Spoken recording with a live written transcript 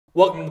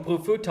Welcome to Blue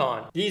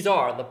Futon. These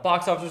are the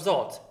box office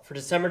results for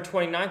December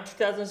 29th,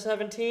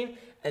 2017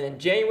 and then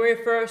January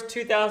 1st,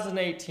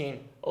 2018.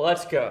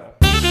 Let's go.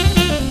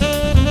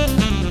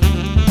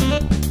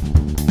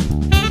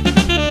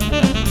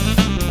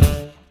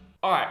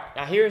 Alright,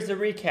 now here's the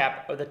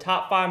recap of the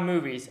top 5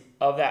 movies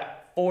of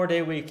that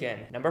 4-day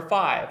weekend. Number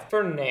 5,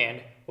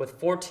 Ferdinand with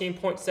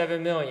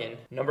 14.7 million.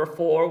 Number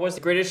 4 was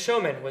The Greatest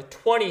Showman with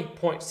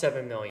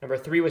 20.7 million. Number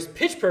 3 was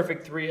Pitch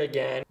Perfect 3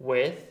 again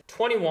with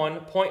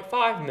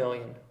 21.5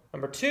 million.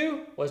 Number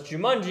 2 was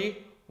Jumanji,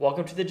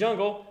 Welcome to the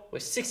Jungle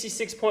with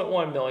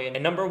 66.1 million.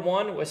 And number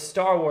 1 was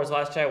Star Wars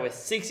Last Jedi with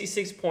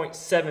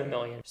 66.7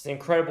 million. It's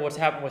incredible what's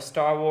happened with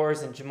Star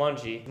Wars and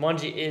Jumanji.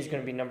 Jumanji is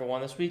going to be number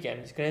 1 this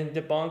weekend. It's going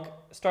to debunk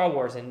Star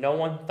Wars, and no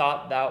one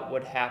thought that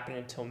would happen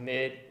until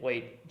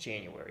late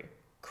January.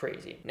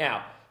 Crazy.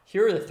 Now,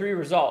 here are the 3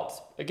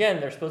 results. Again,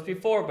 there's supposed to be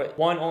 4, but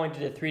one only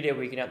did a 3-day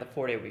weekend, not the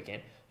 4-day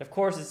weekend. Of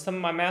course, is some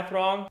of my math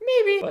wrong?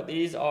 Maybe. But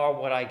these are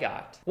what I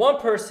got. One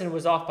person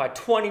was off by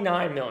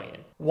 29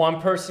 million.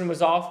 One person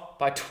was off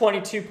by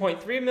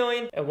 22.3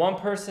 million. And one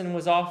person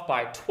was off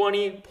by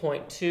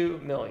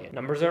 20.2 million.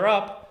 Numbers are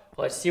up.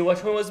 Let's see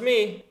which one was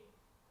me.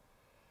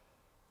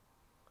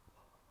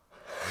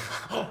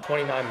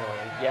 29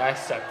 million. Yeah, I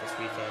sucked this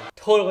weekend.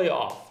 Totally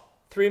off.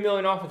 3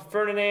 million off with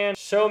Ferdinand.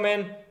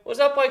 Showman was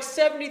up like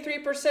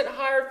 73%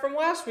 higher from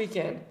last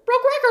weekend.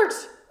 Broke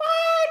records.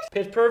 What?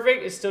 Pitch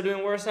Perfect is still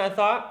doing worse than I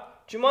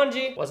thought.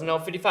 Jumanji wasn't no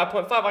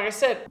 55.5. Like I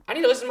said, I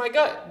need to listen to my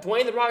gut.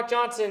 Dwayne "The Rock"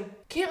 Johnson,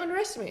 can't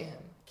underestimate him.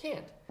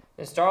 Can't.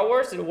 And Star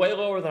Wars did way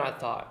lower than I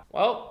thought.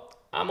 Well,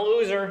 I'm a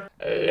loser.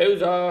 A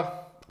loser.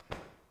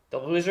 The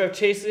loser of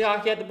Chase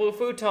Lehocky at the Blue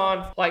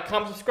Futon. Like,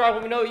 comment, subscribe.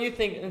 Let me know what you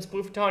think in this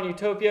Blue Futon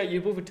utopia.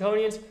 You Blue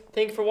Futonians,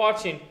 thank you for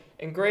watching.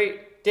 And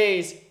great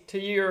days to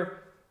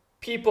your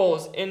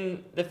peoples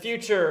in the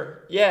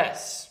future.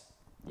 Yes.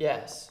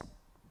 Yes.